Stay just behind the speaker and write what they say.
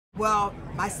Well,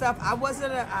 myself, I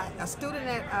wasn't a student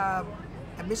at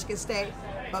Michigan State,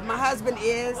 but my husband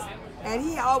is, and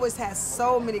he always has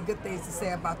so many good things to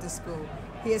say about this school.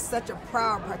 He is such a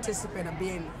proud participant of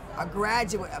being a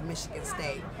graduate of Michigan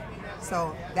State.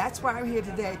 So that's why I'm here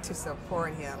today, to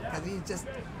support him, because he's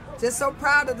just so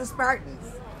proud of the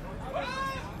Spartans.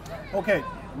 Okay,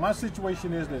 my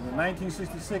situation is that in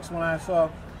 1966, when I saw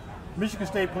Michigan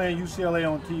State playing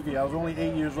UCLA on TV, I was only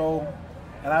 8 years old,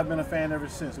 and I've been a fan ever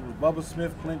since. It was Bubba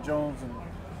Smith, Clint Jones, and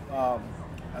I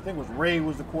think it was Ray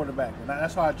was the quarterback, and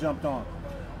that's how I jumped on.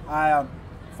 I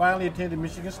finally attended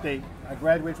Michigan State. I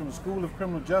graduated from the School of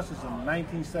Criminal Justice in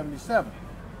 1977.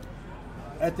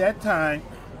 At that time,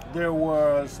 there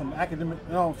was some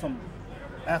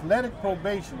athletic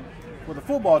probation for the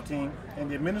football team, and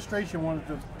the administration wanted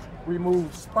to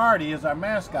remove Sparty as our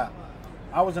mascot.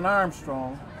 I was in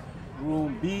Armstrong,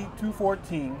 room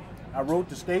B214. I wrote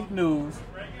the state news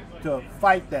to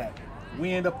fight that.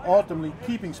 We end up ultimately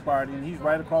keeping Sparty, and he's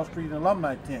right across the street in the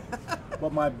alumni tent.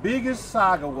 But my biggest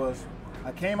saga was,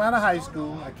 I came out of high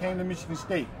school, I came to Michigan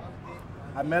State.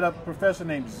 I met a professor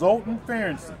named Zoltan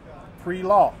Ferenczi,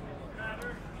 pre-law.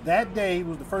 That day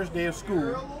was the first day of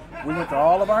school. We went to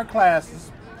all of our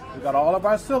classes, we got all of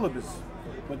our syllabus,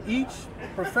 but each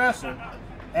professor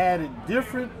added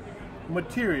different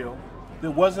material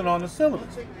that wasn't on the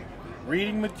syllabus.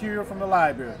 Reading material from the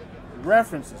library,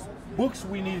 references, books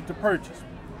we needed to purchase.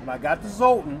 When I got to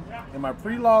Zoltan in my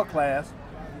pre-law class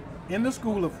in the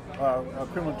School of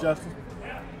Criminal Justice,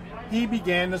 he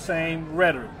began the same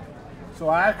rhetoric. So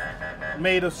I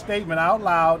made a statement out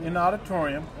loud in the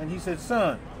auditorium, and he said,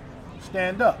 "Son,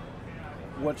 stand up.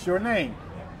 What's your name?"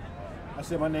 I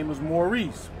said, "My name is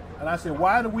Maurice." And I said,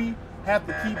 "Why do we have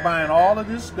to keep buying all of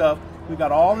this stuff? We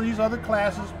got all of these other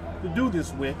classes to do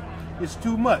this with. It's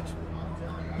too much."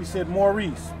 He said,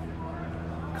 "Maurice,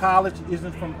 college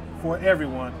isn't for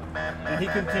everyone." And he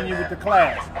continued with the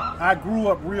class. I grew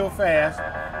up real fast,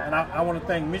 and I want to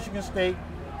thank Michigan State,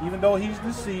 even though he's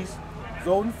deceased,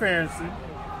 Zoltan Ferenczi,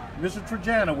 Mr.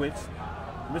 Trajanowicz.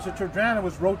 Mr.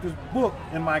 Trajanowicz wrote this book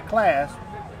in my class.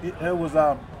 It was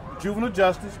Juvenile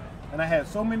Justice, and I had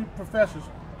so many professors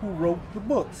who wrote the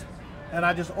books. And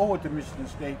I just owe it to Michigan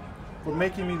State for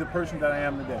making me the person that I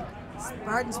am today.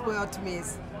 Spartansville to me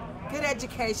is good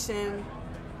education,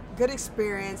 good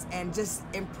experience, and just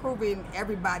improving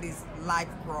everybody's life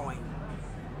growing.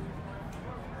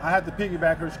 I have to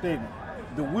piggyback her statement.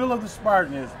 The will of the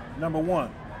Spartan is, number one,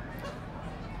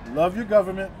 love your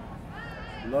government,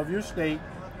 love your state,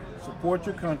 support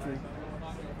your country,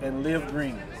 and live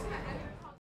green.